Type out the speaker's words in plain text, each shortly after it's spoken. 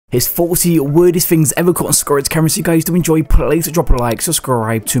Here's 40 weirdest things ever caught on security cameras. So you guys do enjoy, please drop a like,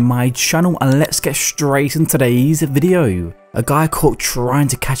 subscribe to my channel, and let's get straight into today's video. A guy caught trying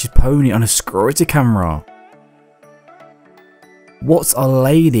to catch his pony on a security camera. What's a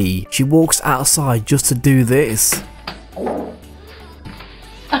lady? She walks outside just to do this.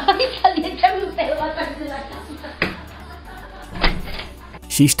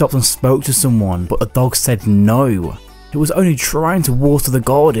 She stopped and spoke to someone, but the dog said no. He was only trying to water the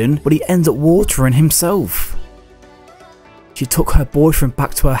garden, but he ends up watering himself. She took her boyfriend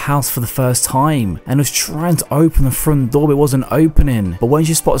back to her house for the first time and was trying to open the front door but it wasn't opening. But when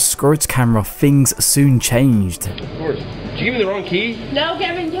she spotted a security camera, things soon changed. Of course. Did you give me the wrong key? No,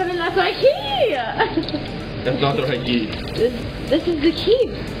 Kevin, that's my key! That's not the right key. This is the key.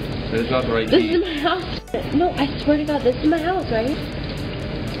 That is not the right This key. is my house. No, I swear to God, this is my house, right?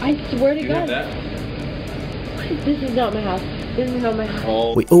 I swear to You God. have that? This is not my house. This is not my house.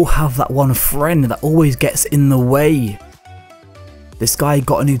 Oh. We all have that one friend that always gets in the way. This guy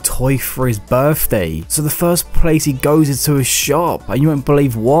got a new toy for his birthday, so the first place he goes is to a shop, and you won't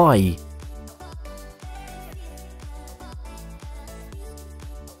believe why.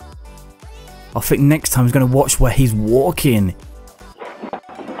 I think next time he's going to watch where he's walking.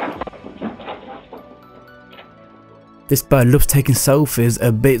 This bird loves taking selfies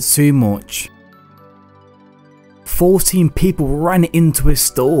a bit too much. 14 people ran into his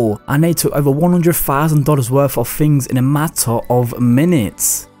store and they took over $100,000 worth of things in a matter of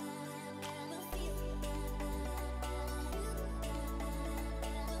minutes.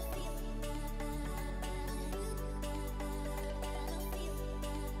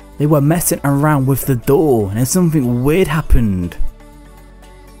 They were messing around with the door and then something weird happened.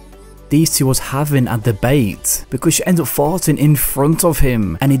 These two was having a debate because she ended up farting in front of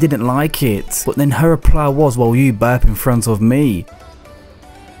him and he didn't like it, but then her reply was, well, you burp in front of me.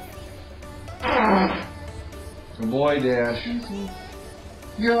 Good boy, Dash.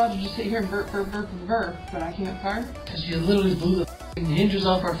 You're allowed to just sit here and burp, but I can't fart? Because you literally blew the hinges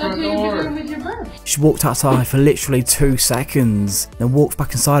off our front door. That's what you're doing with your burp. She walked outside for literally 2 seconds, then walked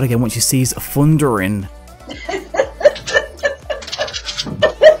back inside again when she sees thundering.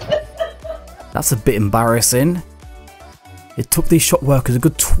 That's a bit embarrassing. It took these shop workers a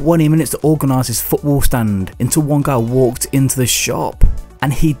good 20 minutes to organise his football stand until one guy walked into the shop,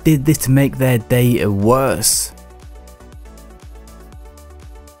 and he did this to make their day worse.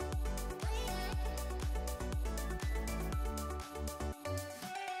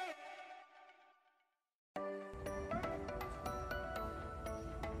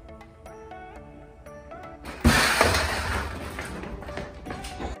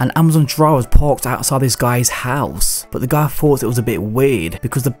 An Amazon driver was parked outside this guy's house, but the guy thought it was a bit weird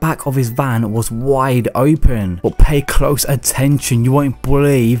because the back of his van was wide open. But pay close attention, you won't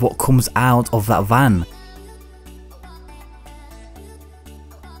believe what comes out of that van.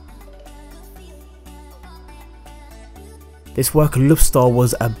 This worker loves Star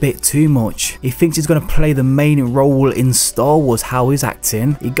Wars a bit too much. He thinks he's going to play the main role in Star Wars. How he's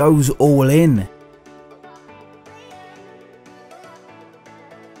acting, he goes all in.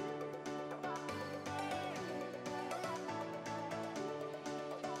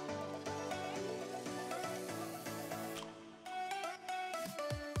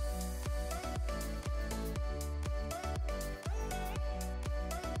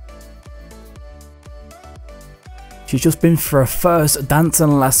 She's just been for her first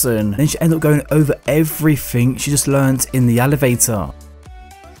dancing lesson, then she ended up going over everything she just learnt in the elevator.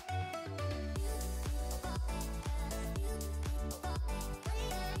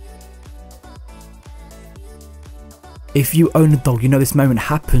 If you own a dog, you know this moment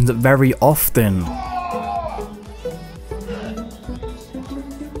happens very often.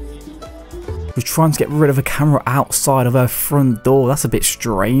 She was trying to get rid of a camera outside of her front door. That's a bit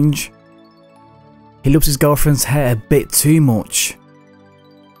strange. He loves his girlfriend's hair a bit too much.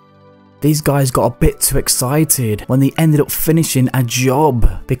 These guys got a bit too excited when they ended up finishing a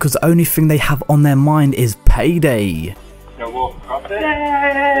job because the only thing they have on their mind is payday. So we'll cross it?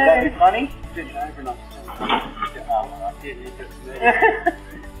 Yay! Is that funny?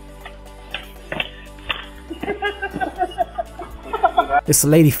 This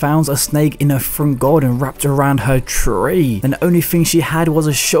lady found a snake in her front garden wrapped around her tree, and the only thing she had was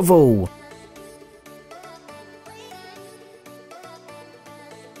a shovel.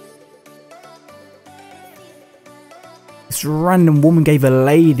 This random woman gave a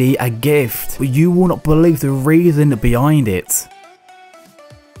lady a gift, but you will not believe the reason behind it.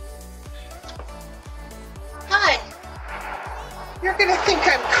 Hi. You're gonna think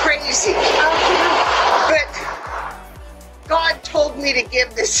I'm crazy, but God told me to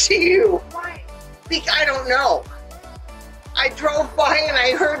give this to you. Why? I don't know. I drove by and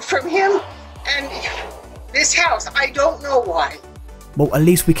I heard from him and this house, I don't know why. Well, at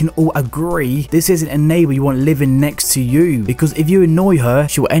least we can all agree this isn't a neighbour you want living next to you, because if you annoy her,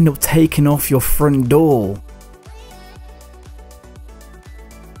 she will end up taking off your front door.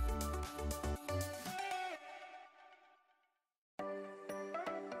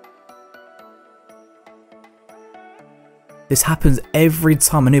 This happens every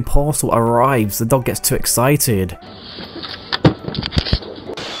time a new parcel arrives. The dog gets too excited.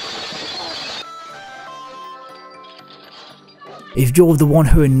 If you're the one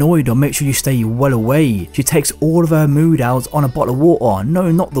who annoyed her, make sure you stay well away. She takes all of her mood out on a bottle of water. No,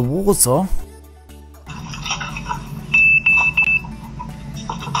 not the water.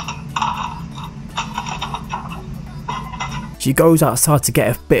 She goes outside to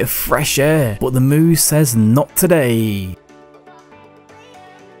get a bit of fresh air, but the mood says not today.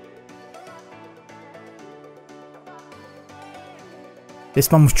 This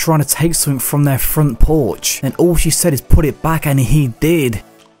man was trying to take something from their front porch, and all she said is put it back, and he did.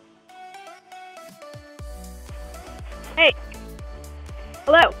 Hey.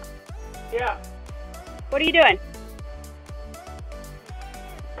 Hello. Yeah. What are you doing?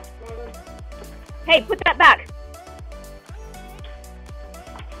 Hey, put that back.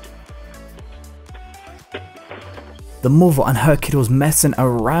 The mother and her kid was messing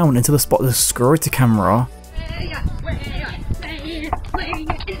around until they spotted the security camera.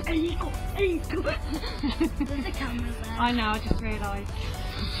 I know, I just realised.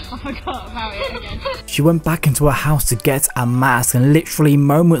 I forgot about it again. She went back into her house to get a mask, and literally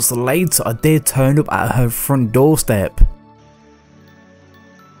moments later a deer turned up at her front doorstep.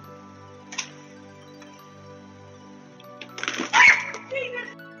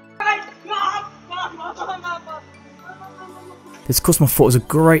 This customer thought it was a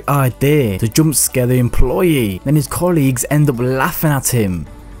great idea to jump scare the employee, then his colleagues end up laughing at him.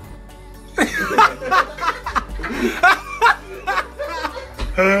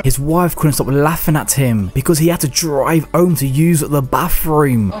 His wife couldn't stop laughing at him because he had to drive home to use the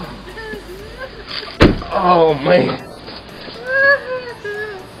bathroom. Oh, man.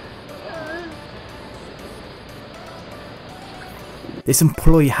 This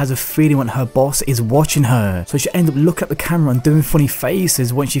employee has a feeling when her boss is watching her, so she ends up looking at the camera and doing funny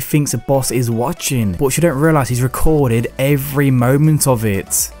faces when she thinks the boss is watching, but she don't realise he's recorded every moment of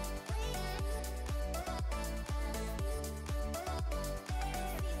it.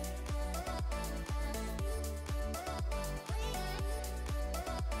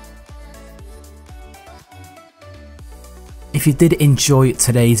 If you did enjoy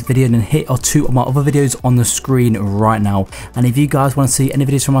today's video, then hit or two of my other videos on the screen right now. And if you guys want to see any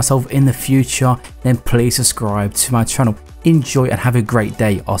videos from myself in the future, then please subscribe to my channel. Enjoy and have a great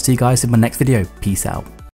day. I'll see you guys in my next video. Peace out.